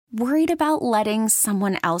Worried about letting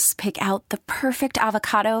someone else pick out the perfect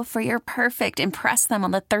avocado for your perfect impress them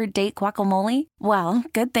on the third date guacamole? Well,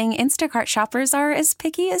 good thing Instacart shoppers are as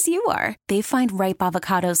picky as you are. They find ripe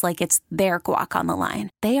avocados like it's their guac on the line.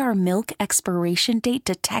 They are milk expiration date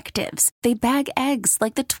detectives. They bag eggs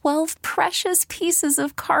like the 12 precious pieces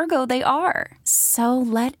of cargo they are. So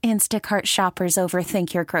let Instacart shoppers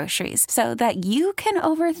overthink your groceries so that you can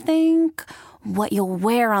overthink what you'll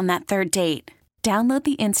wear on that third date. Download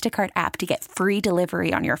the Instacart app to get free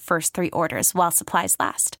delivery on your first 3 orders while supplies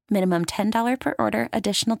last. Minimum $10 per order.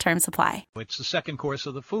 Additional terms apply. It's the second course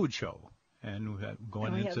of the food show. And we're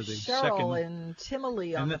going into the Cheryl second. and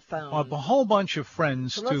Timely on the phone. A whole bunch of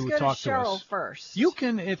friends so to let's go talk to to Cheryl us. first. You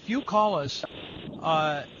can, if you call us,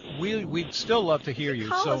 we'd still love to hear you.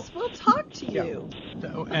 Call us, we'll talk to you.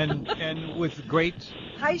 And with great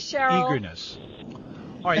Hi, Cheryl. eagerness.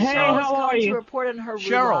 All right, hey, how are you? To report on her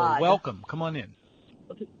Cheryl, roulade. welcome. Come on in.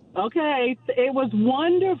 Okay, it was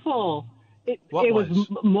wonderful. It was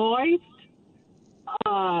moist,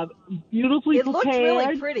 beautifully prepared. It looked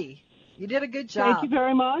really pretty. You did a good job. Thank you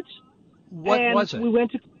very much. What was it? We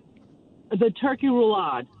went to the turkey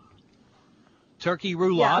roulade. Turkey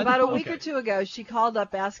roulade? Yeah, about a week or two ago, she called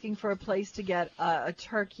up asking for a place to get a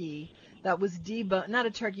turkey that was deboned. Not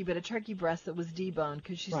a turkey, but a turkey breast that was deboned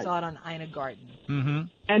because she saw it on Ina Garten. Mm-hmm.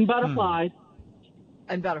 And butterflies.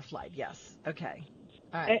 And butterflied, yes. Okay.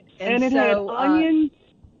 All right. And it had onions.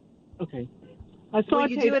 Okay. I will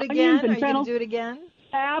you do it again? Are you going to do it again?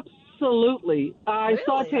 Absolutely. I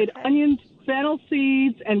sauteed onions, fennel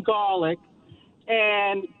seeds, and garlic,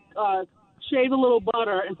 and shaved a little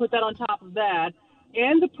butter and put that on top of that,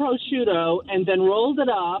 and the prosciutto, and then rolled it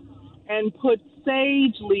up and put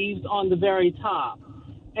sage leaves on the very top.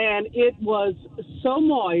 And it was so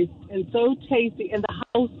moist and so tasty, and the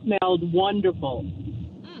house smelled wonderful.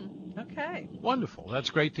 Okay. Wonderful. That's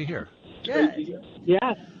great to hear. Good.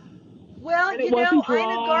 Yes. Well, you know,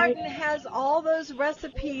 Ina Garten has all those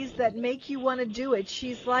recipes that make you want to do it.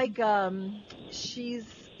 She's like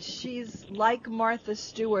she's like Martha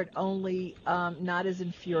Stewart, only not as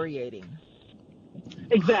infuriating.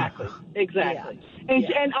 Exactly. Yeah.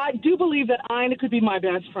 And I do believe that Ina could be my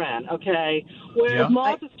best friend. Okay. Whereas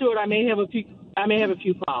Martha Stewart, I may have a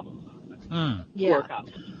few problems. To work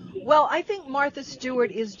out. Well, I think Martha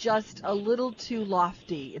Stewart is just a little too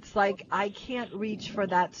lofty. It's like I can't reach for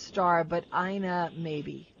that star, but Ina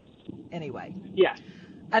maybe. Anyway. Yeah.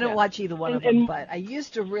 I don't watch either one of them, but I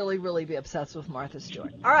used to really, really be obsessed with Martha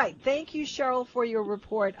Stewart. All right. Thank you, Cheryl, for your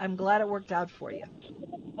report. I'm glad it worked out for you.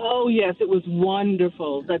 Oh, yes. It was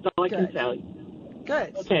wonderful. That's all I can tell you.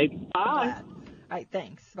 Good. Okay. Bye. All right.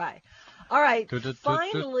 Thanks. Bye. All right,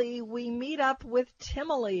 finally, we meet up with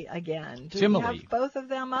Timely again. Do we have both of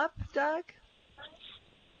them up, Doug?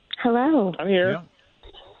 Hello. I'm here. Yeah.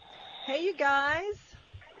 Hey, you guys.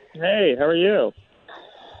 Hey, how are you?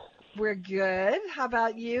 We're good. How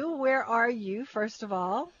about you? Where are you, first of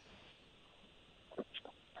all?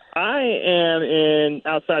 I am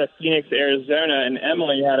outside of Phoenix, Arizona, and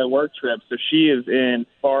Emily had a work trip, so she is in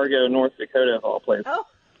Fargo, North Dakota, of all places. Oh.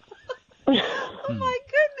 Oh my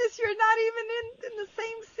goodness, you're not even in the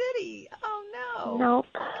same city. Oh no. Nope.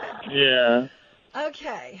 Yeah.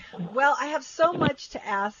 Okay. Well, I have so much to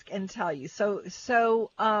ask and tell you. So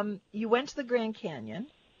you went to the Grand Canyon,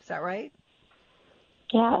 is that right?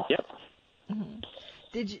 Yeah. Yep.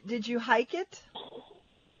 Mm-hmm. Did you hike it?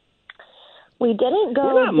 We didn't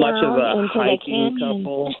go We're not much of a into hiking the canyon.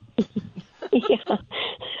 couple. Yeah.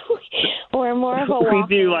 We're more of a walk.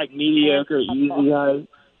 We do like mediocre, easy hikes.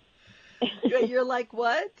 You're like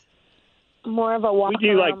what? More of a walk we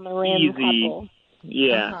do around like the rim easy. couple.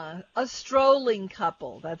 Yeah. A strolling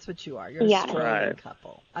couple. That's what you are. You're a strolling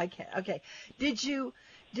couple. Okay. Did you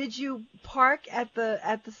park at the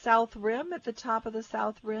South Rim, at the top of the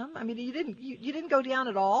South Rim? I mean, you didn't go down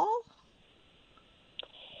at all?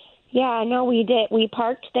 Yeah, no, we did. We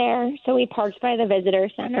parked there. So we parked by the visitor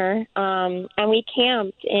center, and we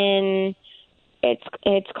camped in.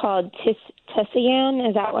 It's called Tusayan.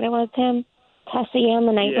 Is that what it was, Tim? Tusayan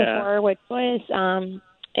the night before, which was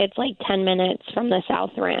it's like 10 minutes from the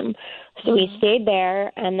South Rim. So we stayed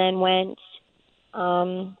there and then went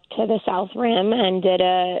to the South Rim and did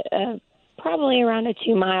a probably around a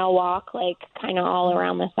 2-mile walk, like kind of all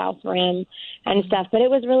around the South Rim and stuff. But it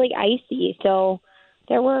was really icy, so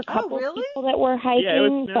there were a couple people that were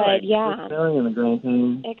hiking, but it was snowing in the Grand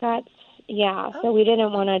Canyon. It got so we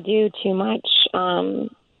didn't want to do too much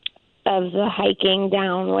of the hiking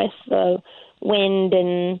down with the wind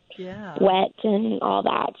and wet and all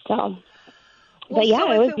that. So, but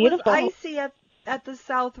so it was if beautiful. Was icy at the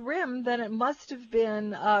South Rim, then it must have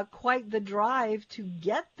been quite the drive to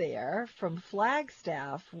get there from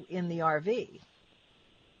Flagstaff in the RV.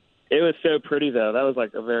 It was so pretty, though. That was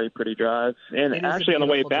like a very pretty drive. And actually, on the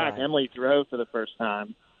way back, drive. Emily drove for the first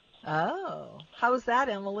time. Oh, how was that,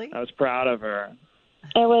 Emily? I was proud of her.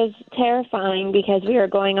 It was terrifying because we were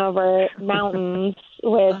going over mountains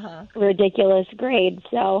with ridiculous grades.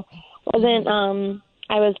 So wasn't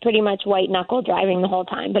I was pretty much white knuckle driving the whole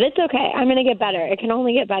time. But it's okay. I'm going to get better. It can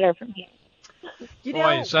only get better from here. You know,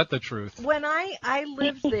 boy, is that the truth? When I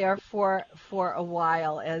lived there for a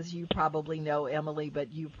while, as you probably know, Emily,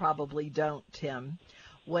 but you probably don't, Tim.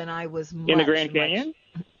 When I was in the Grand Canyon,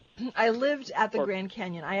 I lived at the Grand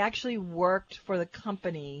Canyon. I actually worked for the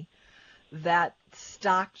company that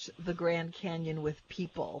stocked the Grand Canyon with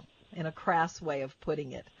people, in a crass way of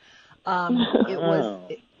putting it. It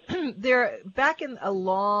was there back in a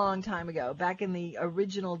long time ago, back in the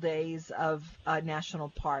original days of national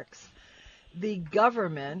parks. The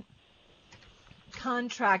government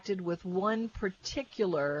contracted with one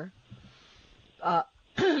particular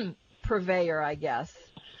purveyor, I guess,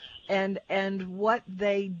 and what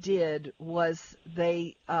they did was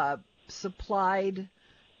they supplied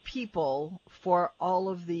people for all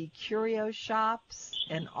of the curio shops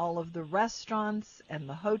and all of the restaurants and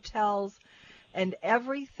the hotels, and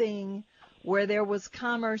everything where there was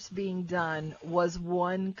commerce being done was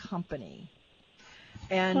one company.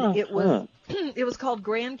 And it was called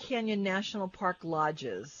Grand Canyon National Park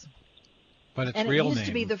Lodges. But its and real it used name.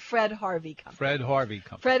 to be the Fred Harvey Company. Fred Harvey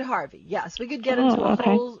Company. Fred Harvey, yes. We could get into a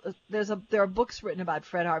whole. There are books written about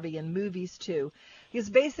Fred Harvey and movies too, because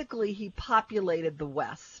basically he populated the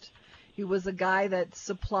West. He was a guy that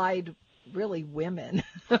supplied really women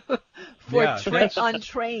on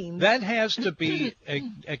trains. That has to be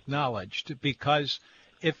acknowledged, because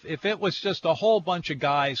if it was just a whole bunch of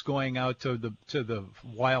guys going out to the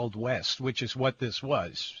Wild West, which is what this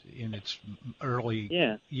was in its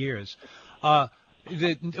early years,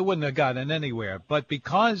 it wouldn't have gotten anywhere. But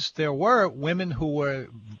because there were women who were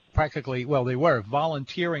they were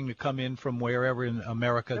volunteering to come in from wherever in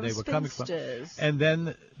America they were coming from, and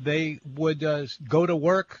then they would go to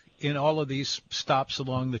work in all of these stops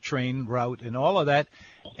along the train route and all of that,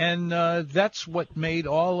 and that's what made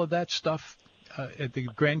all of that stuff at the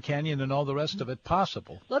Grand Canyon and all the rest of it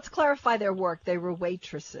possible. Let's clarify their work. They were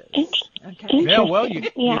waitresses. Okay. Yeah, well,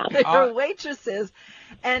 they were waitresses,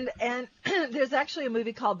 and there's actually a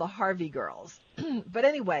movie called The Harvey Girls. But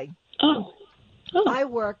anyway, I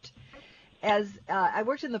worked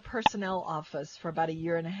in the personnel office for about a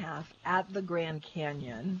year and a half at the Grand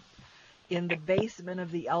Canyon, in the basement of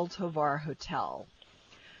the El Tovar Hotel,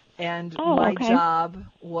 and my job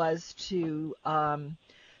was to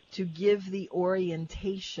give the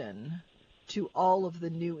orientation to all of the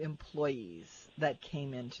new employees that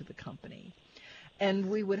came into the company. And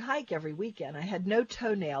we would hike every weekend. I had no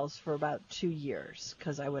toenails for about 2 years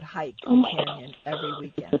because I would hike the canyon every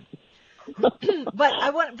weekend. But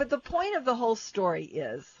the point of the whole story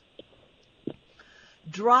is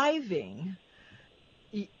driving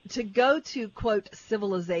to go to, quote,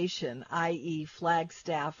 civilization, i.e.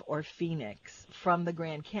 Flagstaff or Phoenix, from the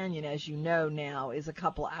Grand Canyon, as you know now, is a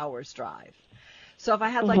couple hours drive. So if I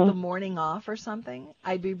had the morning off or something,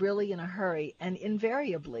 I'd be really in a hurry, and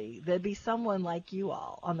invariably there'd be someone like you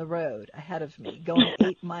all on the road ahead of me going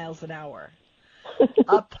 8 miles an hour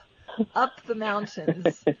up the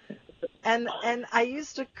mountains. And I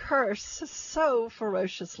used to curse so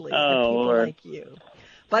ferociously at people like you.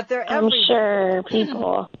 But they're everywhere.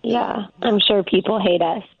 I'm sure people hate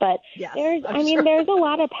us, but there's a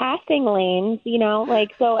lot of passing lanes,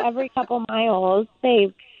 so every couple miles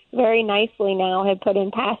they very nicely now have put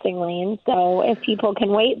in passing lanes. So if people can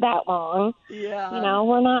wait that long,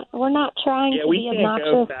 we're not trying to be obnoxious. Yeah, we can't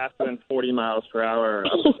go faster than 40 miles per hour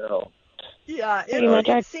up the hill. Yeah,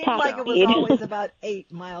 it seemed like it was always about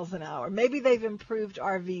 8 miles an hour. Maybe they've improved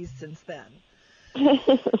RVs since then.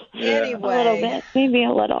 Anyway, a little bit, maybe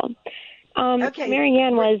a little. Okay,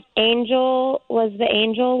 Marianne, was the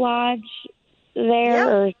Angel Lodge there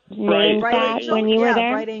or named that when you were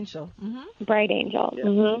there? Bright Angel. Mm-hmm. Bright Angel.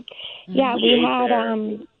 Yeah.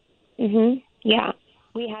 Mm-hmm. Yeah,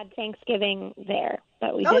 we had Thanksgiving there,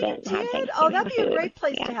 but we didn't have Thanksgiving. Oh, that'd be a great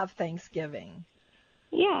place to have Thanksgiving.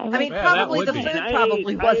 Yeah, I mean, probably the food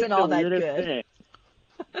probably wasn't all that good.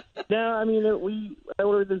 No, I mean, I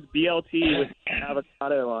ordered this BLT with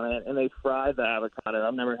avocado on it, and they fried the avocado.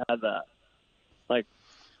 I've never had that.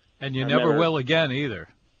 And you never will again either.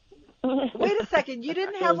 Wait a second. You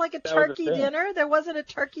didn't have a turkey dinner? There wasn't a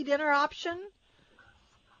turkey dinner option?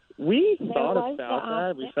 We thought about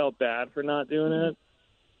that. We felt bad for not doing it,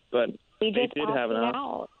 but We just did have enough.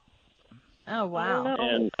 out. Oh, wow.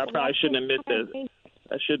 And I probably shouldn't admit this.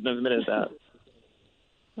 I shouldn't have admitted that.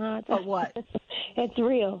 But what? It's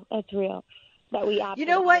real. It's real. That we You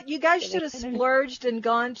know what? You guys should have splurged and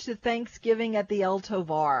gone to Thanksgiving at the El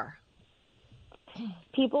Tovar.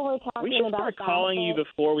 People were talking about We should start calling you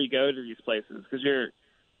before we go to these places because you're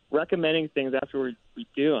recommending things after we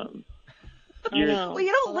do them. Well,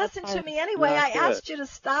 you don't listen to me anyway. I asked you to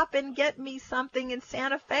stop and get me something in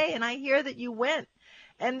Santa Fe, and I hear that you went,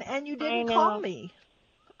 and you didn't call me.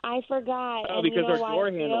 I forgot. Oh, because our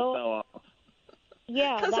door handle fell off.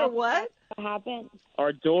 Yeah. Because of what? What happened?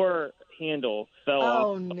 Our door handle fell off.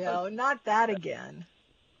 Oh, no, not that again.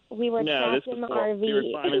 We were trapped in the RV. We were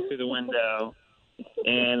climbing through the window,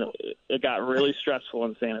 and it got really stressful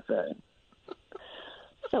in Santa Fe.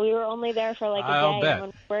 So we were only there for like a I'll day. bet. When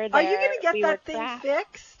we were there, Are you going to get that thing trapped.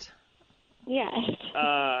 fixed? Yes.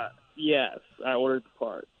 Yes, I ordered the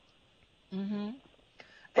part. Mm-hmm.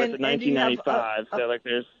 But it's a 1995, so like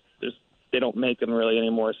there's they don't make them really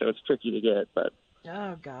anymore, so it's tricky to get. But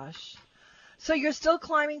oh gosh, so you're still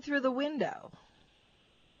climbing through the window?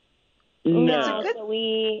 No, So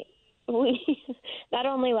we that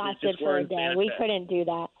only lasted for a day. We couldn't do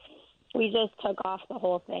that. We just took off the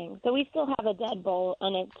whole thing. So we still have a deadbolt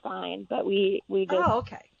and it's fine, but we just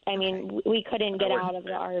okay. I mean, we couldn't get out of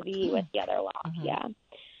the RV with the other lock. Mm-hmm. Yeah.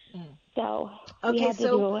 So okay, we had to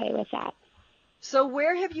do away with that. So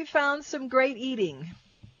where have you found some great eating?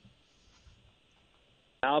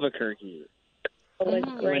 Albuquerque. It was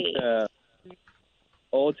great. Went to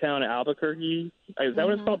Old Town Albuquerque. Is that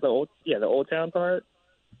what it's called? The Old Town part.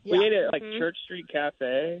 Yeah. We ate at like Church Street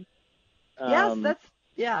Cafe. Yes,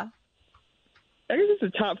 yeah. I guess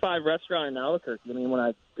it's a top 5 restaurant in Albuquerque. I mean, when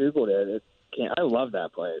I Googled it, I love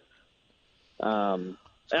that place. I've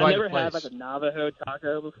never had like a Navajo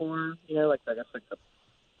taco before. You know, like I guess like the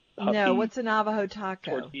puffy No, what's a Navajo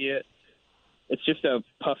taco? tortilla. It's just a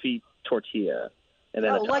puffy tortilla, and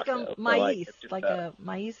then like a taco. maíz, like a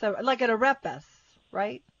maíz, like an arepas,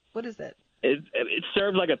 right? What is it? It's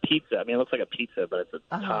served like a pizza. I mean, it looks like a pizza, but it's a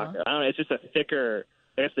taco. I don't know. It's just a thicker.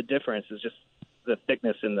 I guess the difference is just the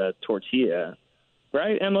thickness in the tortilla.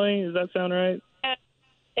 Right, Emily? Does that sound right?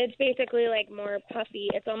 It's basically like more puffy.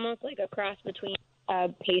 It's almost like a cross between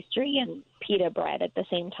pastry and pita bread at the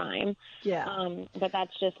same time. Yeah. But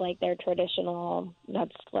that's just like their traditional.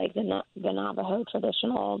 That's like the Navajo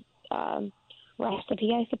traditional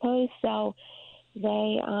recipe, I suppose. So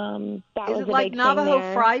they that is was it a like big Navajo thing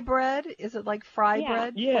there. fry bread? Is it like fry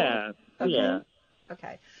bread? Yeah. Okay. Yeah.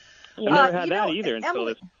 Okay. I never had that either until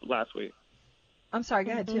this last week. I'm sorry.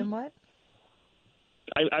 Go ahead, Tim. What?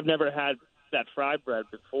 I've never had that fried bread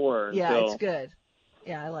before. Yeah, until it's good.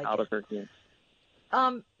 Yeah, I like Albuquerque.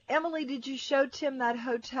 it. Emily, did you show Tim that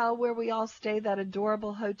hotel where we all stayed, that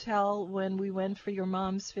adorable hotel when we went for your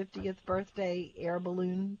mom's 50th birthday air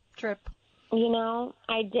balloon trip? You know,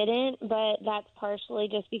 I didn't, but that's partially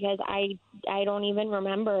just because I don't even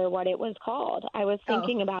remember what it was called. I was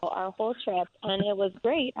thinking about our whole trip, and it was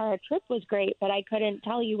great. Our trip was great, but I couldn't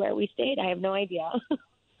tell you where we stayed. I have no idea.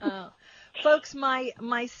 Folks,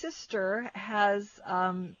 my sister has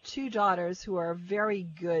 2 daughters who are very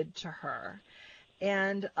good to her,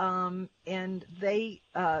 and they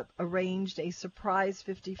arranged a surprise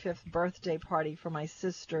 55th birthday party for my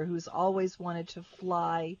sister, who's always wanted to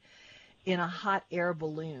fly in a hot air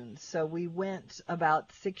balloon. So we went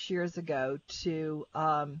about 6 years ago to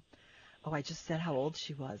I just said how old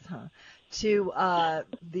she was, huh? To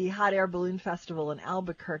the Hot Air Balloon Festival in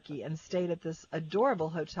Albuquerque and stayed at this adorable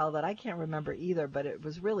hotel that I can't remember either, but it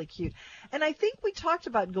was really cute. And I think we talked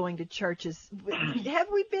about going to churches. Have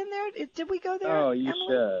we been there? Did we go there? Oh, you Emily?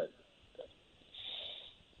 should.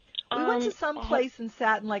 We went to some place and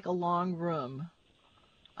sat in like a long room.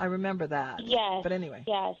 I remember that. Yes. But anyway.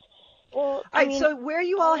 Yes. Well, all right, so where are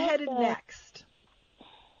you all headed next?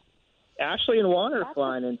 Ashley and Juan are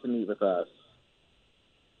flying in to meet with us.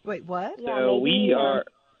 Wait, what? Yeah, So we are,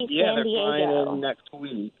 they're Diego. flying in next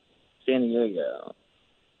week, San Diego.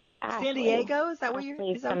 San Diego? Is that where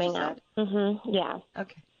you're coming up? Mm-hmm. Yeah.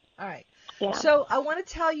 Okay. All right. Yeah. So I want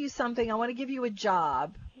to tell you something. I want to give you a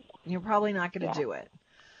job. You're probably not going to do it.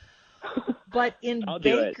 But in I'll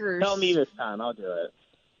do Bakersfield. it. Tell me this time. I'll do it.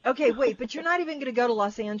 Okay, wait, but you're not even going to go to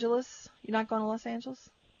Los Angeles? You're not going to Los Angeles?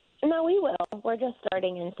 No, we will. We're just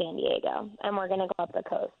starting in San Diego, and we're going to go up the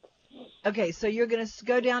coast. Okay, so you're going to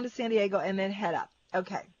go down to San Diego and then head up.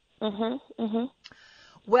 Okay. Mm-hmm. Mm-hmm.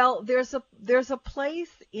 Well, there's a place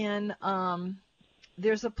in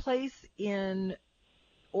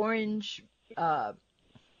Orange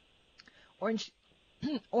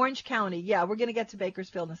Orange County. Yeah, we're going to get to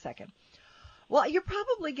Bakersfield in a second. Well, you're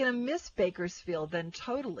probably going to miss Bakersfield then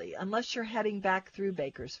totally, unless you're heading back through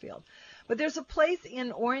Bakersfield. But there's a place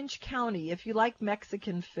in Orange County, if you like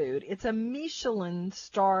Mexican food. It's a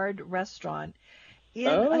Michelin-starred restaurant in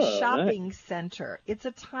a shopping center. It's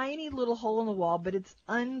a tiny little hole in the wall, but it's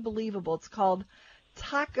unbelievable. It's called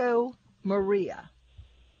Taco Maria.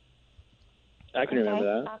 I can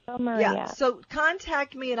remember that. Taco Maria. Yeah, so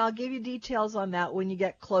contact me and I'll give you details on that when you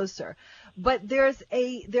get closer. But there's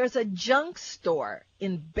a junk store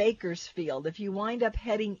in Bakersfield if you wind up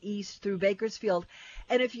heading east through Bakersfield.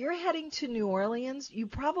 And if you're heading to New Orleans, you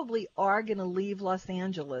probably are going to leave Los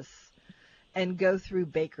Angeles and go through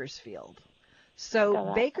Bakersfield.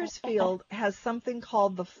 So Bakersfield has something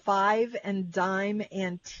called the Five and Dime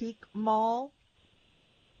Antique Mall.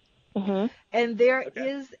 Mm-hmm. And there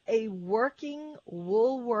is a working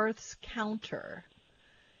Woolworths counter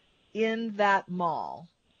in that mall.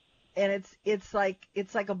 And it's like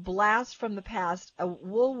a blast from the past.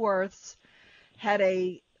 Woolworths had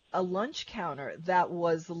a lunch counter that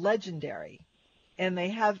was legendary. And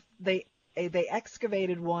they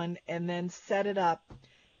excavated one and then set it up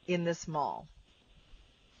in this mall.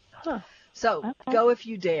 Huh. So go if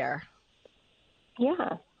you dare.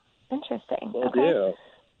 Yeah. Interesting. Will do.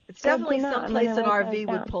 It's definitely someplace an RV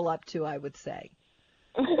would pull up to, I would say.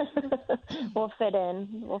 We'll fit in.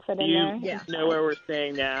 Do there. Yeah. know where we're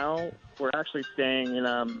staying now? We're actually staying in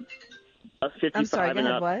a 55 I'm sorry, and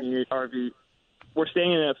up what? community RV. We're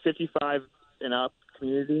staying in a 55 and up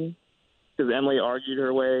community because Emily argued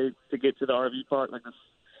her way to get to the RV park. Like,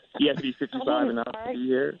 you have to be 55 and up to be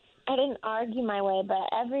here. I didn't argue my way, but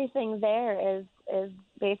everything there is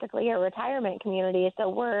basically a retirement community. So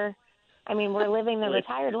we're living the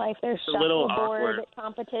retired life. There's shuffleboard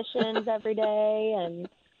competitions every day, and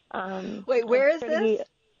wait, where is this?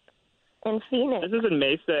 In Phoenix. This is in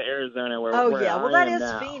Mesa, Arizona. Where well, that is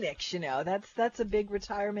now. Phoenix. That's a big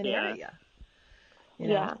retirement area.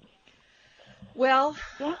 Yeah. Well,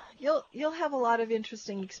 you'll have a lot of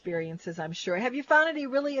interesting experiences, I'm sure. Have you found any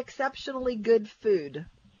really exceptionally good food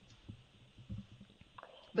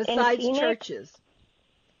besides churches?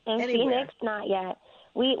 In Phoenix, not yet.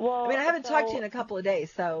 I haven't talked to you in a couple of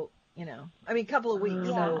days, so a couple of weeks.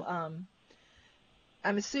 So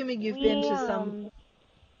I'm assuming you've been to some.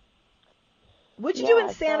 What'd you do in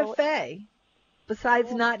Santa Fe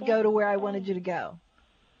besides not go to where I wanted you to go?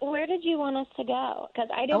 Where did you want us to go? Because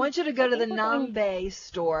I want you to go to the Nambe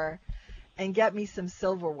store and get me some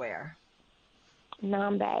silverware.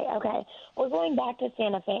 Nambe, okay. We're going back to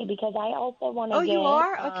Santa Fe because I also want to Oh, you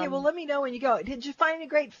are? Okay, well, let me know when you go. Did you find any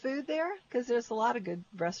great food there? Because there's a lot of good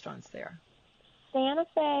restaurants there. Santa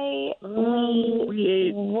Fe,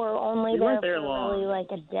 we were only there for really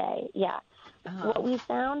like a day. Yeah. What we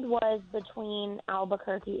found was between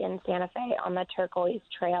Albuquerque and Santa Fe on the Turquoise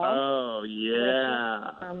Trail. Oh,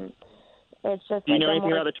 yeah. It's just Do you know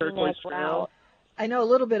anything about the Turquoise Trail? I know a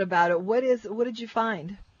little bit about it. What did you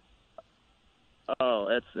find? Oh,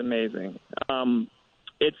 it's amazing.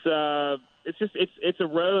 It's a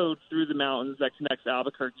road through the mountains that connects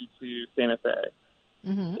Albuquerque to Santa Fe.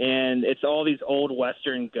 Mm-hmm. And it's all these old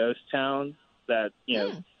Western ghost towns that,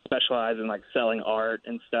 specialize in like selling art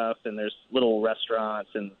and stuff, and there's little restaurants,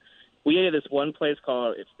 and we ate at this one place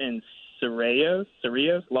called in Los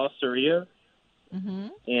Cerrillos, mm-hmm.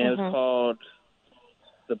 and it was called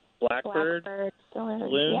the Blackbird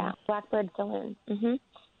Saloon. Yeah, Blackbird Saloon. Mhm.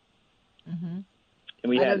 Mhm. And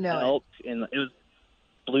we had elk, and it was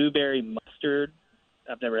blueberry mustard.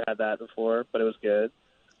 I've never had that before, but it was good.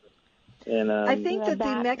 And I think that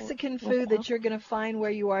the Mexican food that you're going to find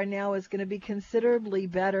where you are now is going to be considerably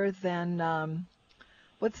better than,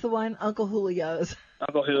 what's the one? Uncle Julio's.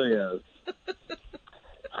 Uncle Julio's.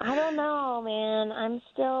 I don't know, man.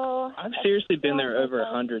 I've seriously been there over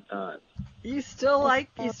 100 times.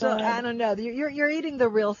 I don't know. You're eating the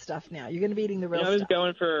real stuff now. You're going to be eating the real stuff.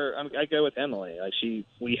 I go with Emily.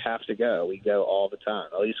 We have to go. We go all the time,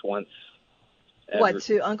 at least once.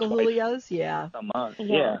 To Uncle Julio's? Yeah. A month.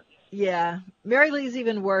 Yeah. Yeah. Mary Lee's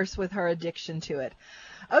even worse with her addiction to it.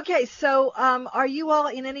 Okay, so are you all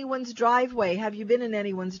in anyone's driveway? Have you been in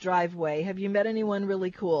anyone's driveway? Have you met anyone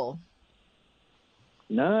really cool?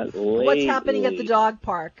 Not lately. What's happening at the dog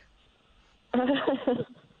park? We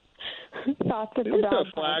went to a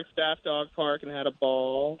Flagstaff dog park and had a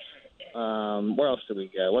ball. Where else did we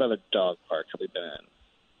go? What other dog parks have we been in?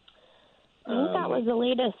 I think that was the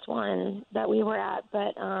latest one that we were at,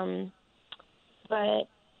 but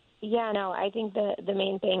yeah, no, I think the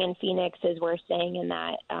main thing in Phoenix is we're staying in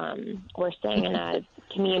a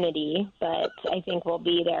community, but I think we'll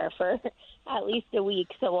be there for at least a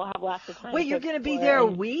week, so we'll have lots of time. Wait, you're going to be there a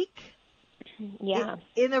week? Yeah.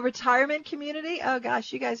 In the retirement community? Oh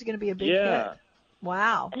gosh, you guys are going to be a big hit.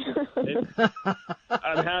 Wow.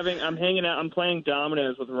 I'm hanging out. I'm playing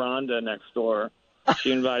dominoes with Rhonda next door.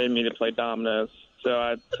 She invited me to play dominoes, so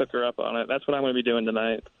I took her up on it. That's what I'm going to be doing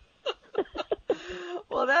tonight.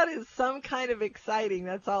 Well, that is some kind of exciting.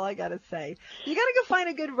 That's all I got to say. You got to go find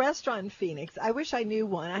a good restaurant in Phoenix. I wish I knew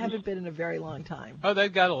one. I haven't been in a very long time. Oh,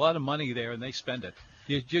 they've got a lot of money there, and they spend it.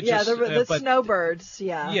 The snowbirds,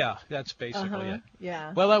 yeah. Yeah, that's basically it.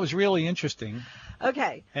 Yeah. Well, that was really interesting.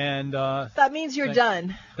 Okay. And that means you're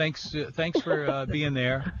done. Thanks for being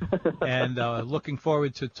there, and looking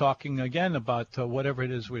forward to talking again about whatever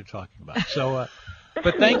it is we're talking about. So,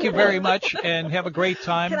 but thank you very much, and have a great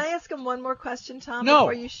time. Can I ask them one more question, Tom, No.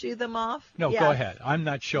 before you shoo them off? No, Go ahead. I'm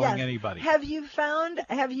not showing anybody. Have you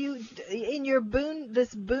in your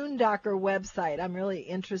this Boondocker website? I'm really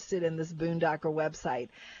interested in this Boondocker website.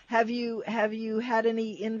 Have you had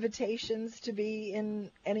any invitations to be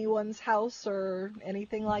in anyone's house or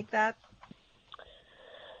anything like that?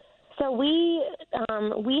 So we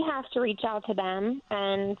have to reach out to them,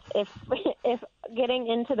 and if getting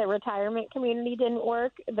into the retirement community didn't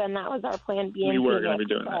work, then that was our plan B. We were going to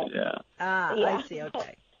be doing that, yeah. I see.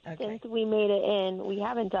 Okay. Since we made it in, we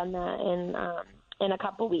haven't done that in a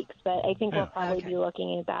couple weeks, but I think we'll probably be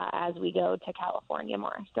looking at that as we go to California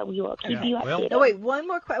more. So we will keep you updated. Wait, one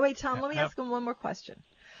more question. Wait, Tom, let me ask him one more question.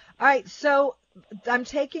 All right, so I'm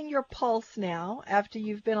taking your pulse now after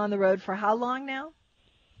you've been on the road for how long now?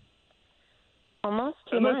 Almost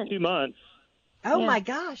 2 months. 2 months. Oh, my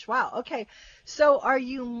gosh. Wow. Okay. So are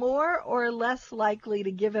you more or less likely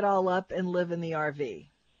to give it all up and live in the RV?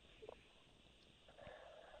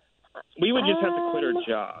 We would just have to quit our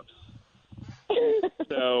jobs.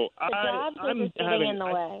 So I'm getting in the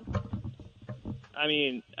way. I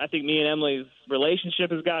mean, I think me and Emily's relationship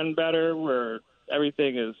has gotten better, where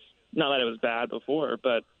everything is, not that it was bad before,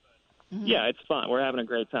 but yeah, it's fun. We're having a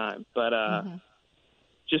great time. But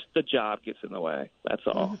just the job gets in the way. That's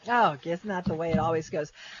all. Oh, isn't that the way it always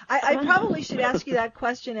goes? I probably should ask you that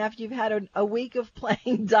question after you've had a week of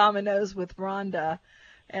playing dominoes with Rhonda,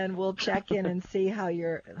 and we'll check in and see how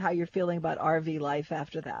you're feeling about RV life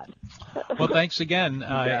after that. Well, thanks again,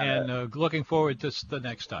 and looking forward to the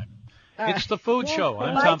next time. It's the Food Show.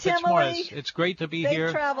 I'm Tom Fitzmaurice. It's great to be here.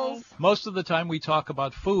 Travels. Most of the time we talk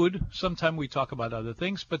about food. Sometimes we talk about other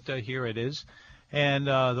things, but here it is. And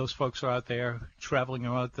those folks are out there traveling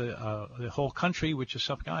around the whole country, which is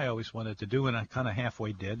something I always wanted to do, and I kind of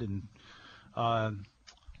halfway did. And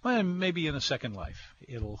well, maybe in a second life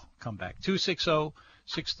it'll come back.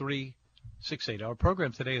 260-6368. Our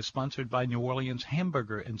program today is sponsored by New Orleans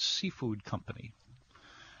Hamburger and Seafood Company.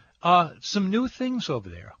 Some new things over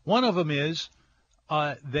there. One of them is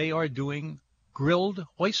they are doing grilled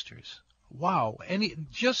oysters. Wow.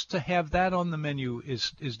 Just to have that on the menu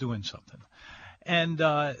is doing something. And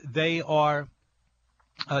they are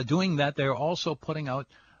doing that. They're also putting out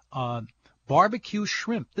barbecue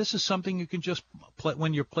shrimp. This is something you can just,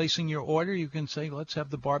 when you're placing your order, you can say, let's have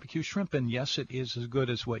the barbecue shrimp. And yes, it is as good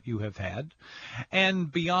as what you have had.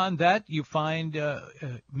 And beyond that, you find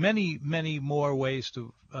many, many more ways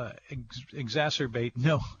to exacerbate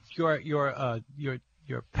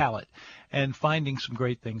your palate and finding some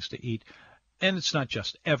great things to eat. And it's not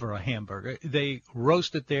just ever a hamburger. They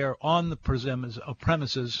roast it there on the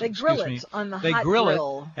premises. They grill it on the hot grill. They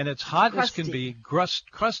grill it, and it's hot as can be,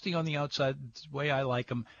 crusty on the outside, the way I like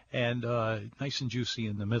them, and nice and juicy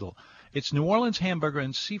in the middle. It's New Orleans Hamburger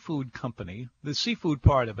and Seafood Company. The seafood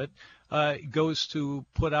part of it goes to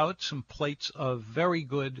put out some plates of very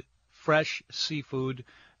good, fresh seafood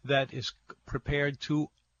that is prepared to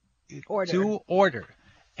order.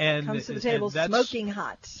 And comes to the table smoking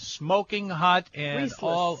hot and greaseless.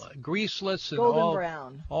 All greaseless and golden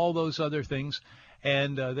brown, all those other things.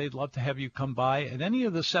 And they'd love to have you come by at any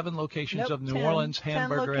of the 7 locations of New Orleans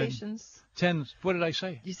Hamburger. 10 locations. 10. What did I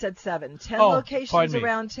say? You said 7. 10 locations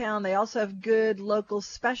around town. They also have good local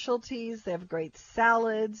specialties. They have great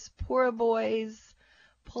salads, poor boys,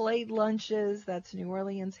 plate lunches. That's New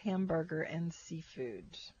Orleans Hamburger and Seafood.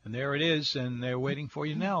 And there it is, and they're waiting for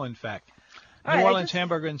you now, in fact. All New Orleans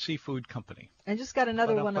Hamburger and Seafood Company. I just got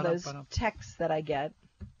another one of those texts that I get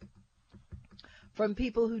from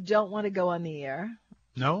people who don't want to go on the air.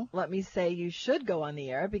 No? Let me say you should go on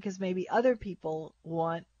the air because maybe other people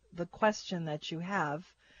want the question that you have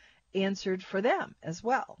answered for them as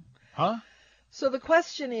well. Huh? So the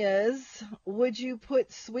question is, would you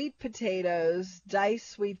put sweet potatoes,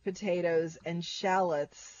 diced sweet potatoes, and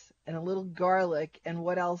shallots and a little garlic, and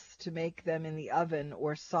what else to make them in the oven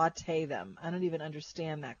or saute them? I don't even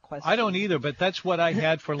understand that question. I don't either, but that's what I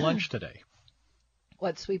had for lunch today.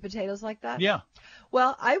 What, sweet potatoes like that? Yeah.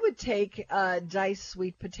 Well, I would take diced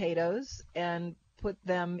sweet potatoes and put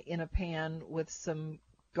them in a pan with some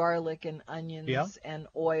garlic and onions and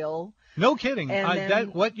oil. No kidding.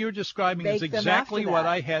 And what you're describing is exactly what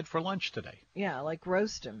I had for lunch today. Yeah, like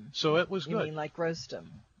roast them. So it was good. You mean like roast them?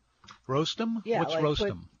 Roast them? Yeah. What's like roast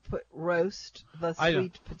them? Roast the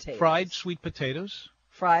sweet potatoes. Fried sweet potatoes?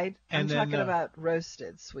 Fried? And I'm talking about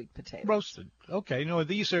roasted sweet potatoes. Roasted. Okay. No,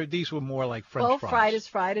 these were more like French fries. Well, fried is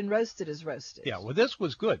fried and roasted is roasted. Yeah. Well, this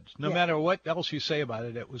was good. No matter what else you say about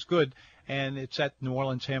it, it was good. And it's at New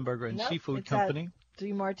Orleans Hamburger and Seafood Company.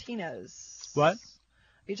 DiMartino's. What?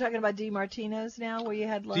 Are you talking about DiMartino's now, where you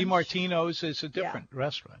had lunch? DiMartino's is a different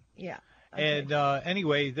restaurant. Yeah. Okay. And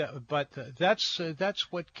anyway, that's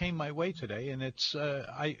what came my way today, and it's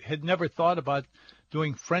I had never thought about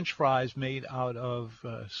doing French fries made out of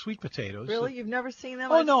sweet potatoes. Really, you've never seen them?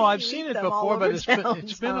 Oh no, I've seen it before, but it's been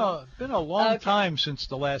a long time since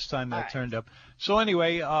the last time that turned up. So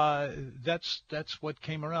anyway, that's what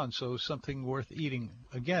came around. So something worth eating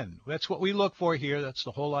again. That's what we look for here. That's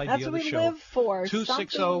the whole idea of the show. That's what we live for.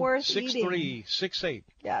 260-6368.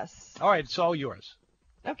 Yes. All right, it's all yours.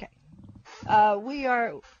 Okay. We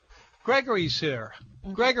are. Gregory's here.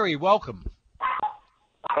 Gregory, welcome.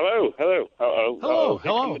 Hello. Hello.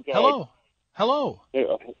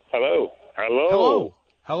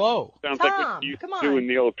 Sounds Tom, like what you do in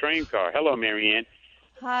the old train car. Hello, Marianne.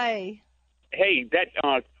 Hi. Hey, that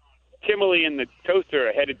Kimberly and the Toaster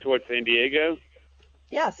are headed towards San Diego.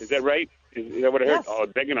 Yes. Is that right? Is that what I heard? Yes. Oh,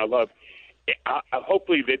 they're gonna love.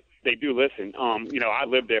 Hopefully that they do listen. I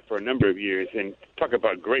lived there for a number of years, and talk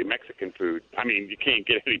about great Mexican food. I mean, you can't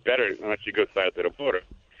get any better unless you go south of the border.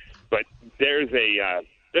 But there's a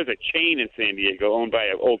chain in San Diego owned by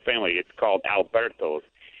an old family. It's called Alberto's.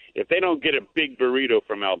 If they don't get a big burrito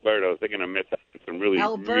from Alberto's, they're gonna miss out on some really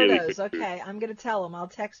Alberto's. Really good Okay, food. I'm gonna tell them. I'll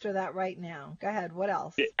text her that right now. Go ahead. What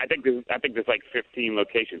else? I think there's like 15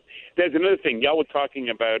 locations. There's another thing. Y'all were talking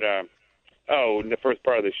about in the first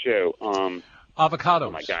part of the show. Avocados.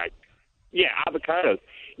 Oh my God. Yeah, avocados.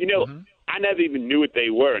 I never even knew what they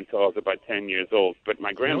were until I was about 10 years old. But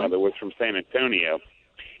my grandmother was from San Antonio,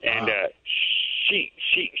 and she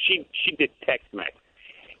did Tex-Mex,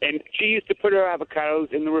 and she used to put her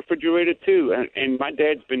avocados in the refrigerator too. And my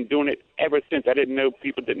dad's been doing it ever since. I didn't know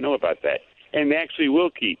people didn't know about that, and they actually will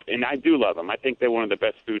keep. And I do love them. I think they're one of the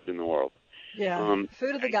best foods in the world. Yeah,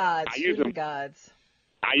 food of the gods. Food of the gods.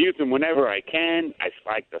 I use them whenever I can. I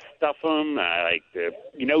like to stuff them. I like to,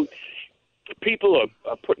 people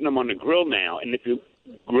are putting them on the grill now, and if you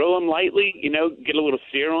grill them lightly, get a little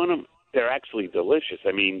sear on them, they're actually delicious.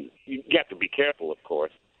 I mean, you have to be careful, of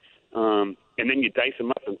course. And then you dice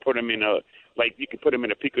them up and put them in you can put them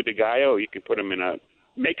in a pico de gallo, or you can put them in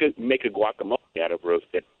make a guacamole out of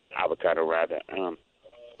roasted avocado, rather.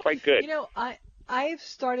 Quite good. I've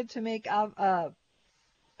started to make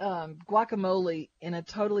guacamole in a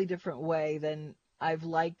totally different way than I've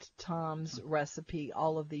liked Tom's recipe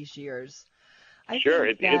all of these years. It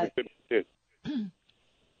is good too.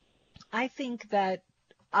 I think that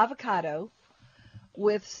avocado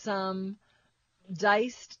with some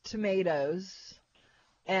diced tomatoes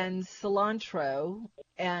and cilantro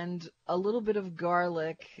and a little bit of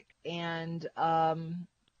garlic and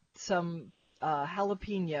some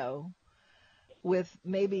jalapeno with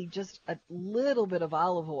maybe just a little bit of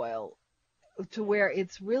olive oil to where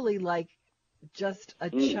it's really like just a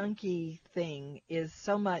chunky thing is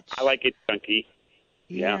so much. I like it chunky.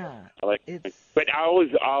 Yeah, I like it. But I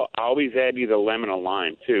always add either lemon or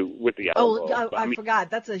lime too with the olive oil. I forgot.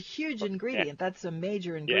 That's a huge ingredient. Yeah. That's a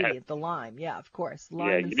major ingredient. The lime. Yeah, of course.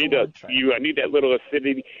 Lime and cilantro. I need that little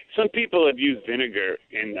acidity. Some people have used vinegar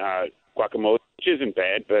in guacamole, which isn't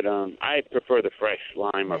bad, but I prefer the fresh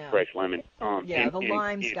lime or fresh lemon. The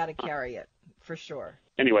lime's got to carry it for sure.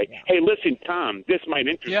 Anyway, hey, listen, Tom, this might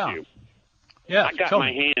interest you. Yeah, I got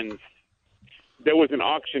my hands. There was an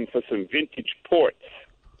auction for some vintage ports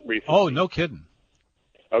recently. Oh, no kidding.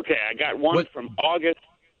 Okay, I got one from August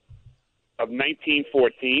of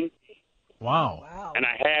 1914. Wow. And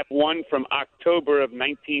I have one from October of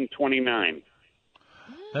 1929.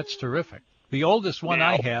 That's terrific. The oldest one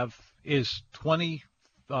I have is 40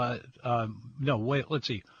 years.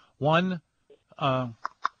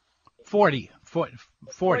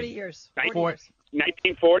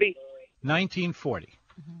 1940? 1940.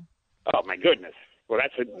 Mm-hmm. Oh my goodness! Well,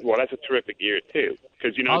 that's a terrific year too,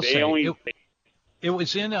 because it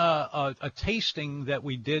was in a tasting that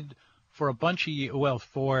we did for a bunch of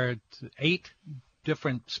for 8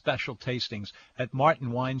 different special tastings at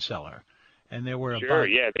Martin Wine Cellar, and there were about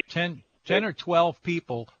 10 or 12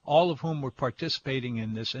 people, all of whom were participating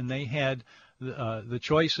in this, and they had the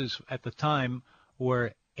choices at the time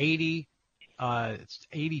were 80,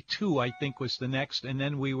 82, I think was the next, and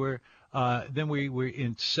then we were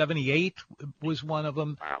in 78 was one of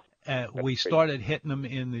them. Wow. We started hitting them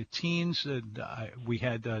in the teens. We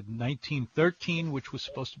had 1913, which was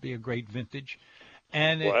supposed to be a great vintage,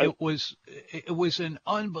 and it was an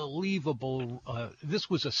unbelievable.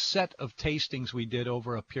 This was a set of tastings we did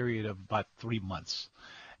over a period of about 3 months,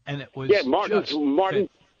 and it was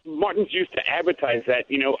Martin's used to advertise that.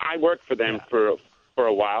 You know, I worked for them for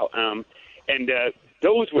a while, and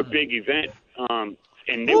those were big events, and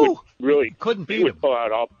they would really pull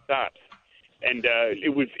out all the stops. And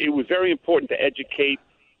it was very important to educate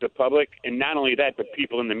the public, and not only that, but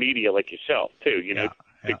people in the media like yourself too.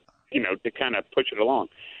 To kind of push it along.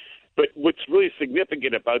 But what's really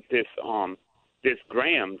significant about this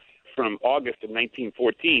Graham's from August of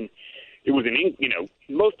 1914, it was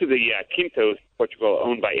most of the Quintos, Portugal, are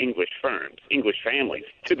owned by English firms, English families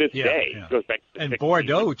to this day. It goes back to the 60s.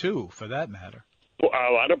 Bordeaux too, for that matter.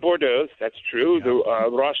 A lot of Bordeaux, that's true. Yeah.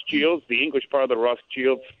 The Rothschilds, the English part of the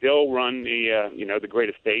Rothschilds, still run the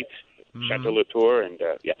great estates, Chateau Latour, and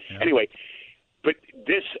Anyway, but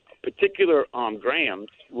this particular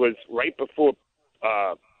Graham's was right before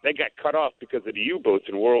they got cut off because of the U-boats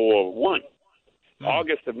in World War I.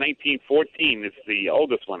 August of 1914 is the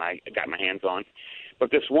oldest one I got my hands on,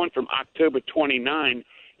 but this one from October 29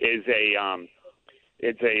 is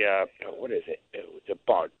what is it? It's a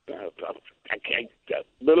bar. It's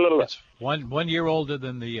 1 year older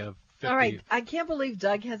than the 50. All right, I can't believe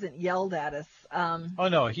Doug hasn't yelled at us. Oh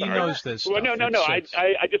no, he knows this. Well, no. I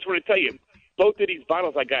just want to tell you, both of these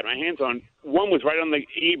bottles I got my hands on. One was right on the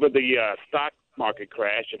eve of the stock market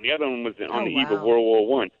crash, and the other one was on the eve of World War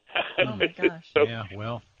One. Oh my gosh! So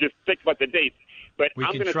just think about the dates. But we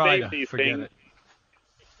I'm can going to try save to these forget things. it.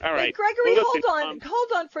 All right. Hey, Gregory,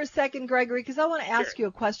 hold on for a second, Gregory, because I want to ask you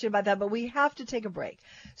a question about that, but we have to take a break.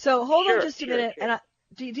 So hold on just a minute. Sure. And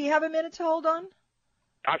do you have a minute to hold on?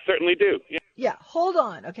 I certainly do. Yeah, hold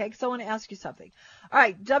on, okay, because I want to ask you something. All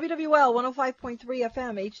right, WWL 105.3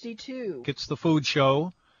 FM, HD2. It's the food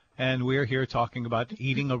show, and we're here talking about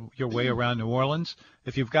eating your way around New Orleans.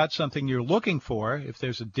 If you've got something you're looking for, if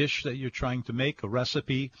there's a dish that you're trying to make, a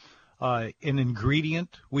recipe, an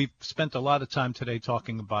ingredient. We've spent a lot of time today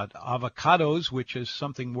talking about avocados, which is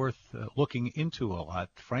something worth looking into a lot,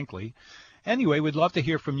 frankly. Anyway, we'd love to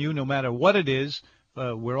hear from you no matter what it is.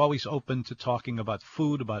 We're always open to talking about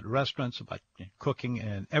food, about restaurants, about cooking,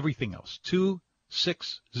 and everything else.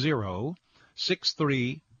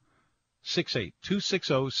 260-6368.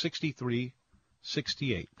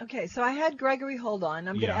 260-6368. Okay, so I had Gregory hold on.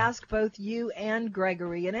 I'm going to ask both you and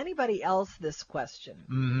Gregory and anybody else this question.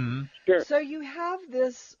 Mm-hmm. Sure. So you have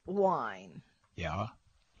this wine. Yeah.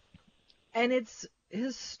 And it's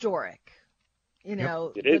historic. You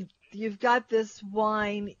know, it is. You've got this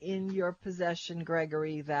wine in your possession,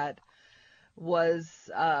 Gregory, that was,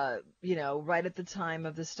 right at the time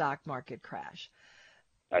of the stock market crash.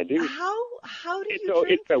 I do. How do you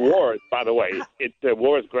drink It's a Wars, by the way. It's a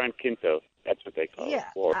Wars Grand Quinto. That's what they call it. Yeah,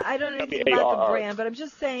 Wars. I don't know anything about the brand, but I'm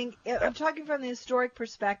just saying, I'm talking from the historic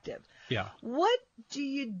perspective. Yeah. What do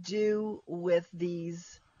you do with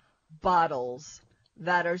these bottles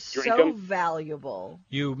that are so valuable?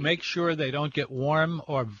 You make sure they don't get warm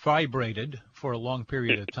or vibrated for a long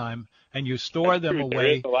period of time, and you store them away.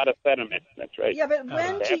 There is a lot of sediment. That's right. Yeah, but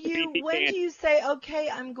when do you say, okay,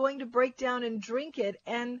 I'm going to break down and drink it?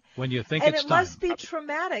 And when you think it's time. And it must be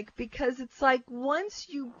traumatic because it's like once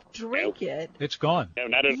you drink it, it's gone. No,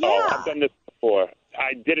 not at all. I've done this before.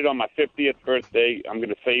 I did it on my 50th birthday. I'm going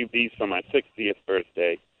to save these for my 60th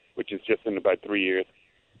birthday, which is just in about 3 years.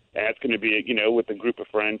 And that's going to be, with a group of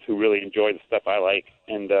friends who really enjoy the stuff I like,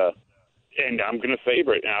 and I'm going to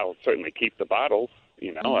savor it. And I'll certainly keep the bottles,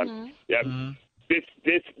 This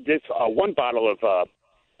one bottle of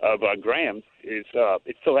Graham's is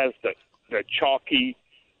it still has the chalky,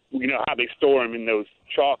 how they store them in those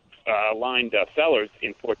chalk lined cellars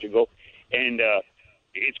in Portugal, and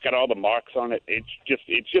it's got all the marks on it.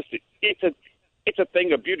 It's a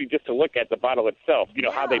thing of beauty just to look at the bottle itself.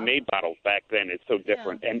 How they made bottles back then is so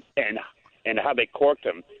different, and how they corked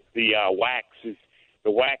them. The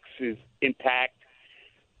wax is intact,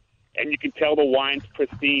 and you can tell the wine's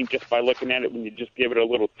pristine just by looking at it. When you just give it a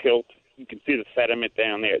little tilt, you can see the sediment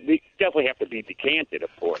down there. They definitely have to be decanted, of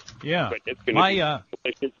course. Yeah, but it's going to be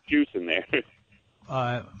delicious juice in there.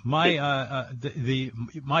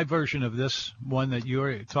 My version of this one that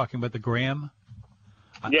you're talking about, the Graham.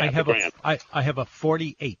 Yeah, I have a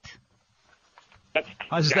 48.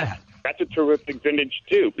 How's that? That's a terrific vintage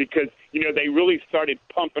too, because they really started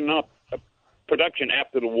pumping up production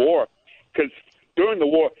after the war, because during the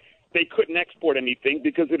war they couldn't export anything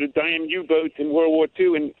because of the damn U-boats in World War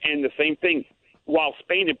II, and the same thing. While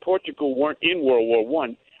Spain and Portugal weren't in World War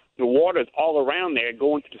I, the waters all around there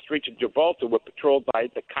going to the Straits of Gibraltar were patrolled by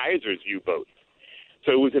the Kaiser's U-boats.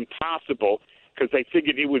 So it was impossible because they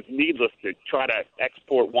figured it was needless to try to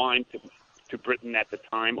export wine to Britain at the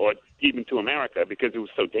time or even to America because it was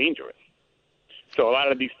so dangerous. So a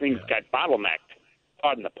lot of these things got bottlenecked,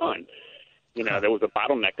 pardon the pun. There was a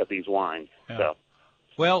bottleneck of these wines. Yeah. So,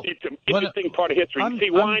 well, it's an interesting part of history.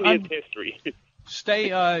 Wine is history.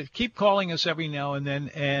 Keep calling us every now and then,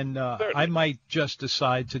 and I might just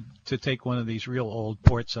decide to take one of these real old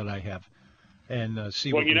ports that I have and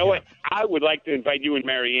see what we have. Well, you know what? I would like to invite you and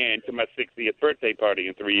Marianne to my 60th birthday party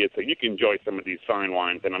in 3 years so you can enjoy some of these fine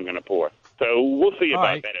wines that I'm going to pour. So we'll see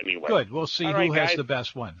about that anyway. Good. We'll see who has the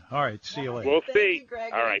best one. All right. See you later. We'll see.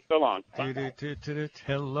 All right. So long. Hello.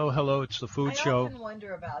 It's the food show. I often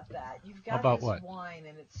wonder about that. You've got this wine,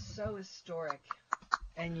 and it's so historic.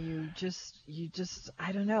 And you just,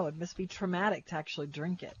 I don't know. It must be traumatic to actually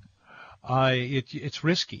drink it. It's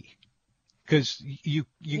risky, because you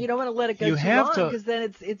don't want to let it go too long, because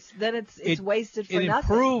then it's wasted for nothing. It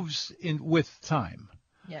improves with time.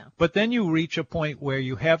 Yeah. But then you reach a point where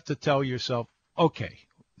you have to tell yourself, okay,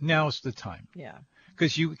 now's the time. Yeah.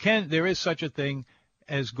 Because there is such a thing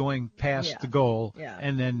as going past the goal,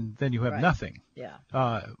 and then you have nothing. Yeah.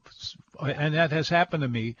 And that has happened to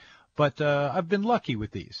me. But I've been lucky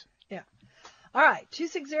with these. Yeah. All right.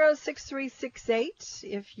 260-6368.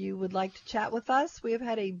 If you would like to chat with us, we have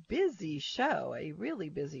had a busy show, a really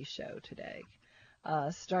busy show today.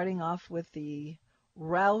 Starting off with the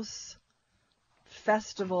Rouse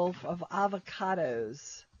Festival of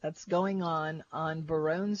Avocados that's going on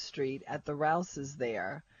Barone Street at the Rouses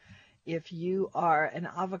there. If you are an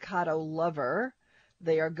avocado lover,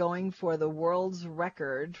 they are going for the world's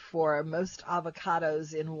record for most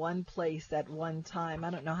avocados in one place at one time. I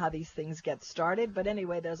don't know how these things get started, but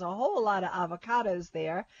anyway, there's a whole lot of avocados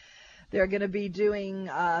there. They're going to be doing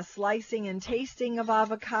slicing and tasting of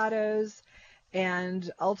avocados, and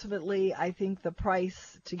ultimately, I think the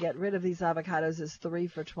price to get rid of these avocados is 3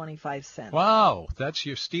 for 25 cents. Wow,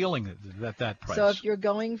 you're stealing that price. So if you're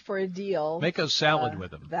going for a deal, make a salad with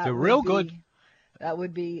them. They're real good. That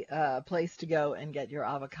would be a place to go and get your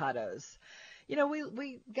avocados.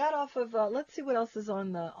 We got off of, let's see what else is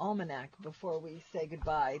on the almanac before we say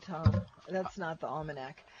goodbye, Tom. That's not the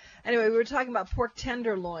almanac. Anyway, we were talking about pork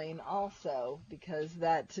tenderloin also, because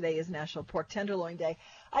today is National Pork Tenderloin Day.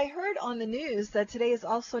 I heard on the news that today is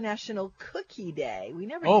also National Cookie Day. We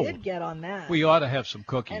never did get on that. We ought to have some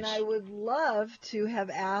cookies. And I would love to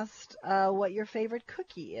have asked what your favorite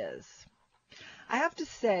cookie is. I have to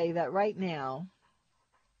say that right now,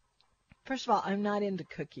 first of all, I'm not into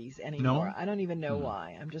cookies anymore. No? I don't even know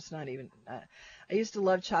why. I'm just not even. I used to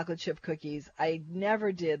love chocolate chip cookies. I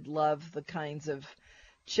never did love the kinds of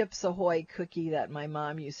Chips Ahoy cookie that my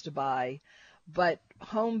mom used to buy, but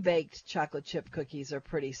home-baked chocolate chip cookies are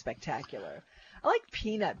pretty spectacular. I like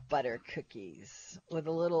peanut butter cookies with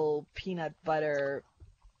a little peanut butter,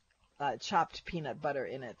 chopped peanut butter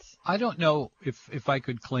in it. I don't know if I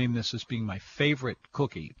could claim this as being my favorite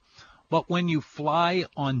cookie. But when you fly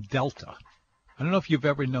on Delta, I don't know if you've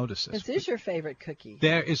ever noticed this. This is your favorite cookie.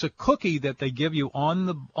 There is a cookie that they give you on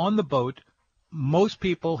the boat. Most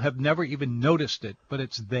people have never even noticed it, but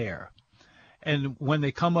it's there. And when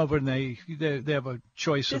they come over and they have a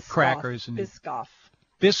choice of crackers and Biscoff.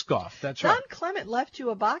 Biscoff, that's right. Don Clement left you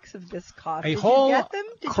a box of Biscoff. Did you get them?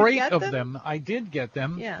 Crate of them. I did get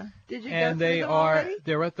them. Yeah. Did you and go through them already?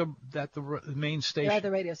 They're at the main station. They're at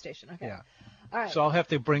the radio station. Okay. Yeah. All right. So I'll have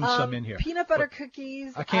to bring some in here. Peanut butter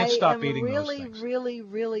cookies. I can't stop eating those things. I am really,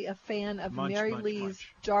 really a fan of Mary Lee's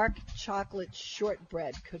dark chocolate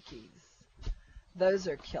shortbread cookies. Those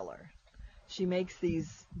are killer. She makes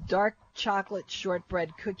these dark chocolate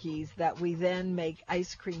shortbread cookies that we then make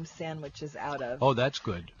ice cream sandwiches out of. Oh, that's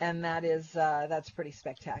good. And that's pretty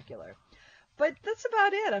spectacular. But that's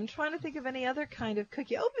about it. I'm trying to think of any other kind of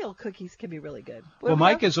cookie. Oatmeal cookies can be really good. Well,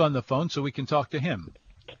 Mike is on the phone, so we can talk to him.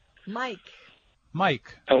 Mike.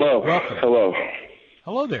 Hello. Welcome. Hello.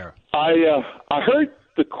 Hello there. I heard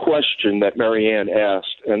the question that Marianne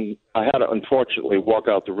asked, and I had to unfortunately walk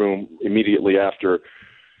out the room immediately after.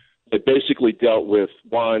 It basically dealt with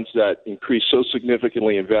wines that increase so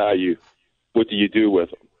significantly in value. What do you do with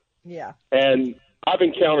them? Yeah. And I've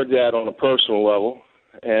encountered that on a personal level.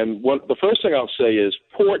 And the first thing I'll say is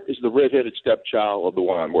port is the red-headed stepchild of the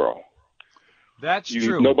wine world. That's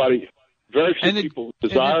true. Very few people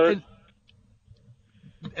desire it.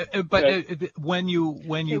 But when you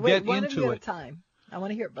get one into at it, a time. I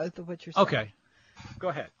want to hear both of what you're saying. Okay, go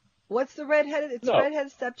ahead. What's the redheaded? It's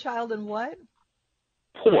redheaded stepchild and what?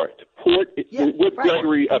 Port. What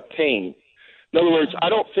Gregory obtained. In other words, I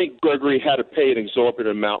don't think Gregory had to pay an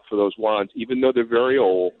exorbitant amount for those wines, even though they're very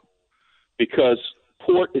old, because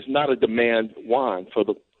port is not a demand wine for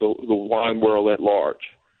the wine world at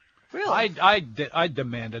large. Really? I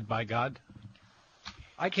demanded, by God.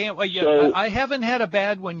 I can't. So, I haven't had a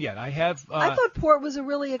bad one yet. I have. I thought port was a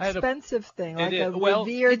really expensive thing, like a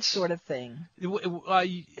revered sort of thing.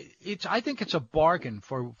 I think it's a bargain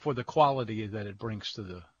for the quality that it brings to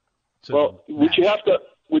the. What you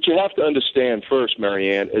have to understand first,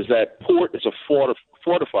 Marianne, is that port is a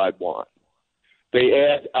fortified wine. They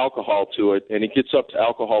add alcohol to it, and it gets up to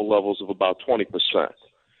alcohol levels of about 20%.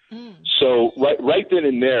 So right then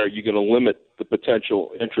and there, you're going to limit the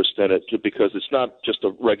potential interest in it because it's not just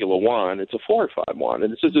a regular wine; it's a fortified wine,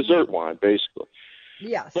 and it's a dessert wine, basically.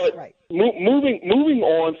 Yes, but right. Moving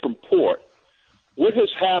on from port, what has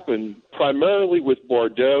happened primarily with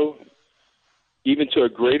Bordeaux, even to a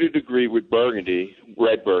greater degree with Burgundy,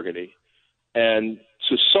 red Burgundy, and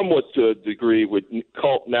to a degree with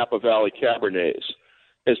cult Napa Valley Cabernets,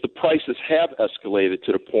 as the prices have escalated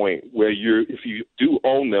to the point where if you do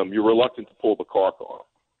own them, you're reluctant to pull the cork on them.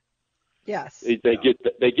 Yes. They get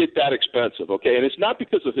that expensive, okay? And it's not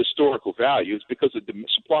because of historical value. It's because of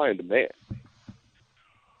supply and demand.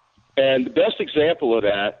 And the best example of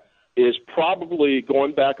that is probably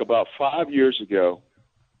going back about 5 years ago.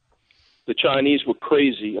 The Chinese were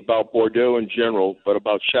crazy about Bordeaux in general, but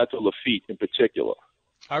about Chateau Lafite in particular.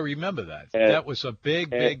 I remember that. That was a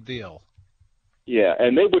big deal. Yeah,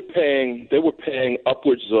 and they were paying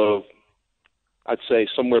upwards of, I'd say,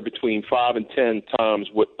 somewhere between 5 and 10 times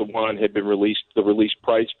what the wine had been the release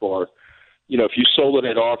price for. You know, if you sold it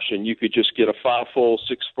at auction, you could just get a 5-fold,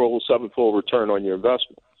 6-fold, 7-fold return on your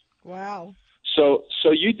investment. Wow. So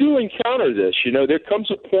you do encounter this. You know, there comes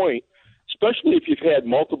a point, especially if you had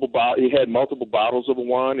multiple bottles of a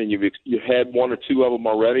wine and you had one or two of them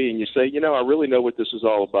already, and you say, you know, I really know what this is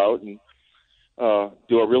all about, and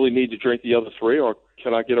do I really need to drink the other three, or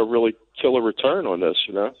can I get a really killer return on this,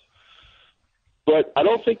 you know? But I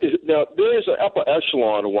don't think now there is an upper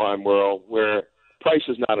echelon of wine world where price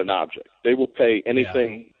is not an object. They will pay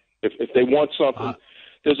anything if they want something.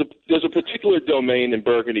 There's a particular domain in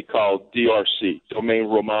Burgundy called DRC, Domaine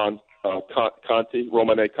Romanée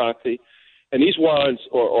Conti, and these wines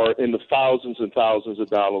are in the thousands and thousands of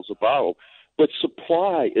dollars a bottle. But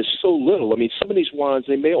supply is so little. I mean, some of these wines,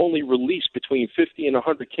 they may only release between 50 and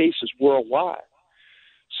 100 cases worldwide.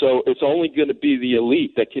 So it's only going to be the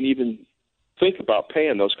elite that can even think about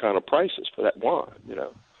paying those kind of prices for that wine, you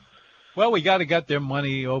know. Well, we got to get their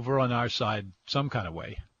money over on our side some kind of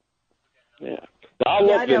way. Yeah. I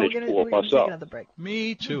love vintage pool myself.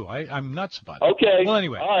 Me too. I'm nuts about it. Okay. Well,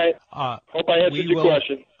 anyway. All right. Hope I answered your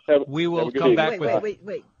question. We will come back with...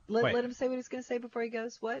 Wait. Let him say what he's going to say before he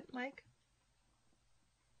goes. What, Mike?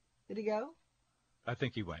 Did he go? I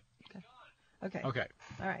think he went. Okay.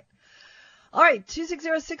 All right.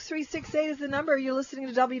 260-6368 is the number. You're listening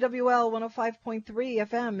to WWL 105.3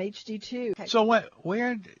 FM HD2. Okay. So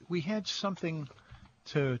where we had something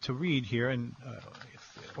to read here, and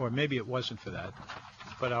or maybe it wasn't for that,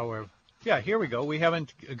 but here we go. We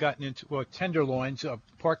haven't gotten into tenderloins,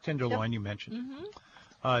 pork tenderloin. You mentioned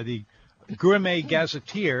the Gourmet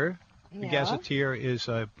Gazetteer. The Gazetteer is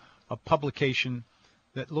a publication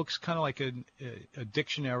that looks kind of like a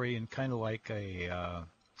dictionary and kind of like a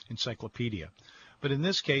encyclopedia. But in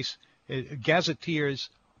this case, gazetteers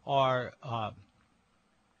are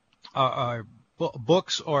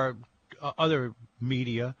books or other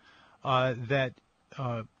media that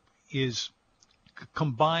is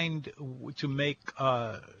combined to make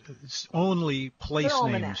only place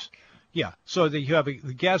names. Yeah, so you have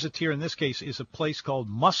the Gazetteer in this case is a place called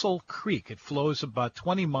Muscle Creek. It flows about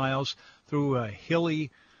 20 miles through a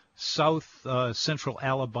hilly south central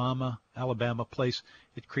Alabama place.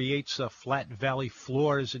 It creates flat valley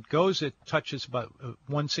floors. It touches about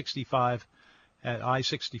 165 at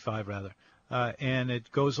I-65 rather, and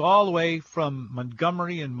it goes all the way from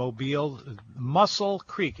Montgomery and Mobile, Muscle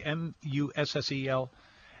Creek, Mussel,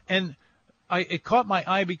 and it caught my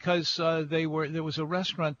eye because there was a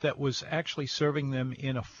restaurant that was actually serving them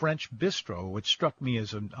in a French bistro, which struck me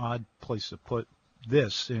as an odd place to put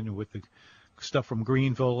this in with the stuff from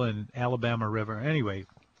Greenville and Alabama River. Anyway,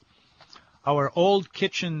 our old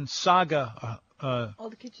kitchen saga.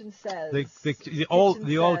 Old kitchen says. The old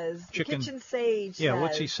chicken. The kitchen sage. Yeah, says.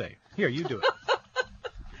 what's he say? Here, you do it.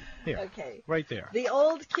 Here. Okay. Right there. The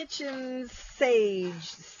Old Kitchen Sage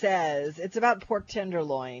says it's about pork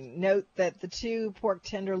tenderloin. Note that the 2 pork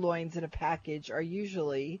tenderloins in a package are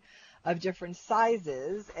usually of different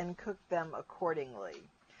sizes and cook them accordingly.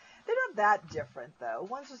 They're not that different, though.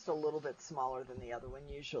 One's just a little bit smaller than the other one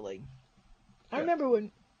usually. I remember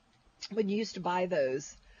when you used to buy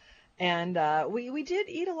those, and we did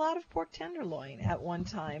eat a lot of pork tenderloin at one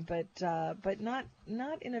time, but not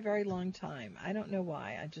in a very long time. I don't know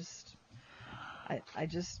why. I just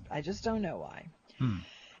don't know why.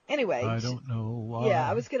 Anyway, I don't know why. Yeah,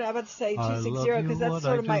 I was about to say 260 because that's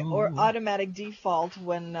sort of my automatic default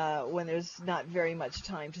when there's not very much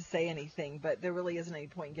time to say anything. But there really isn't any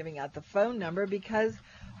point giving out the phone number because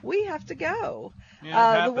we have to go.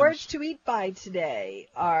 The words to eat by today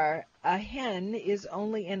are: a hen is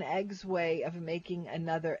only an egg's way of making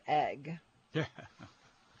another egg. Yeah.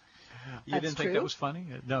 You That's didn't think true? that was funny?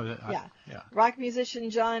 No. Yeah. Yeah. Rock musician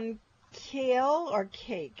John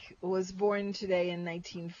Cake was born today in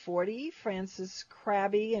 1940. Frances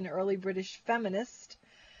Crabbe, an early British feminist,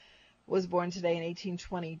 was born today in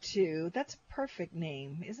 1822. That's a perfect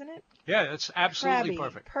name, isn't it? Yeah, that's absolutely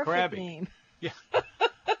Crabbe. perfect. Perfect Crabbe. name. Yeah.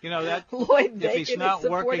 You know that. Lloyd if he's Bacon not is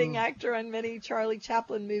supporting working, actor on many Charlie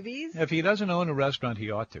Chaplin movies. if he doesn't own a restaurant,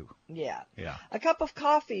 he ought to. Yeah. Yeah. A cup of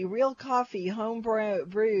coffee, real coffee, home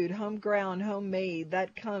brewed, home ground, homemade,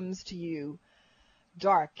 that comes to you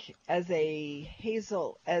dark as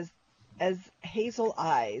hazel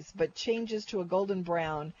eyes, but changes to a golden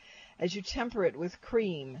brown as you temper it with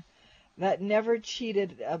cream that never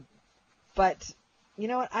cheated. But you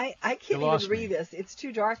know what? I can't even read this. It's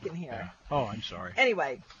too dark in here. Yeah. Oh, I'm sorry.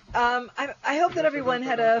 Anyway, I hope that everyone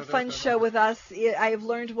had a fun show with us. I have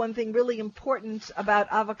learned one thing really important about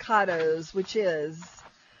avocados, which is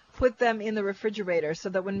put them in the refrigerator so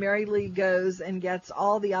that when Mary Lee goes and gets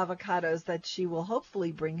all the avocados that she will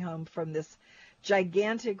hopefully bring home from this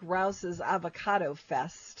gigantic Rouse's Avocado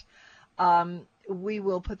Fest, we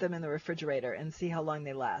will put them in the refrigerator and see how long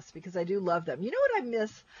they last, because I do love them. You know what I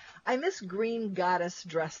miss? I miss Green Goddess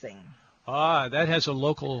dressing. That has a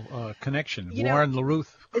local connection. Warren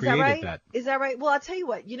LaRuth created that. Is that right? Well, I'll tell you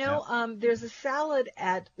what. There's a salad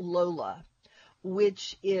at Lola,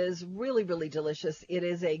 which is really, really delicious. It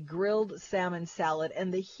is a grilled salmon salad,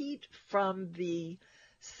 and the heat from the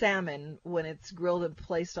salmon, when it's grilled and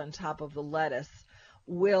placed on top of the lettuce,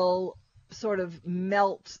 will sort of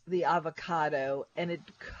melt the avocado, and it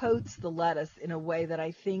coats the lettuce in a way that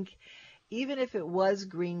I think, even if it was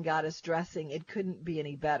Green Goddess dressing, it couldn't be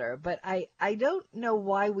any better. But I don't know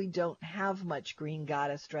why we don't have much Green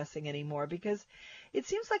Goddess dressing anymore, because it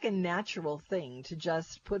seems like a natural thing to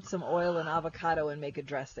just put some oil and avocado and make a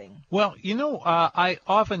dressing. Well, I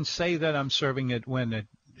often say that I'm serving it when it,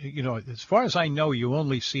 as far as I know, you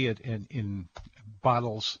only see it in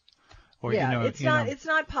bottles. Or, it's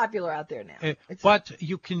not popular out there now. But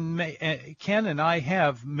you can Ken and I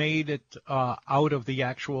have made it out of the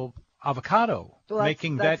actual avocado,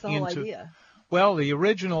 making that's that the whole into. Idea. Well, the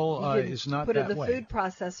original is not that way. Put it in the food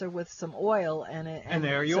processor with some oil and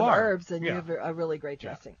there you some are. herbs, and you have a really great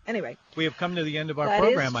dressing. Yeah. Anyway, we have come to the end of our that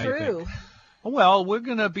program. Is true. I think. Well, we're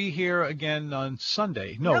going to be here again on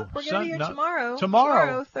Sunday. Nope, we're going to be here tomorrow.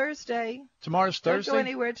 Tomorrow, Thursday. Tomorrow's Thursday? Don't go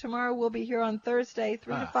anywhere. Tomorrow we'll be here on Thursday,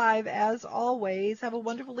 3 to 5, as always. Have a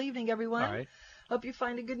wonderful evening, everyone. All right. Hope you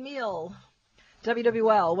find a good meal.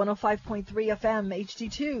 WWL 105.3 FM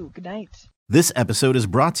HD2. Good night. This episode is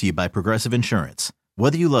brought to you by Progressive Insurance.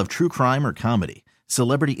 Whether you love true crime or comedy,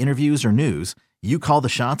 celebrity interviews or news, you call the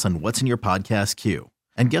shots on what's in your podcast queue.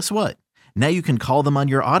 And guess what? Now you can call them on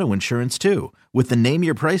your auto insurance, too, with the Name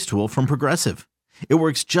Your Price tool from Progressive. It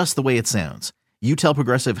works just the way it sounds. You tell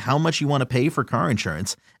Progressive how much you want to pay for car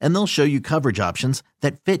insurance, and they'll show you coverage options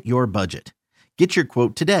that fit your budget. Get your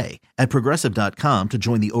quote today at Progressive.com to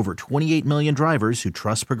join the over 28 million drivers who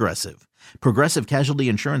trust Progressive. Progressive Casualty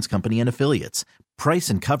Insurance Company and Affiliates. Price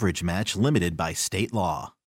and coverage match limited by state law.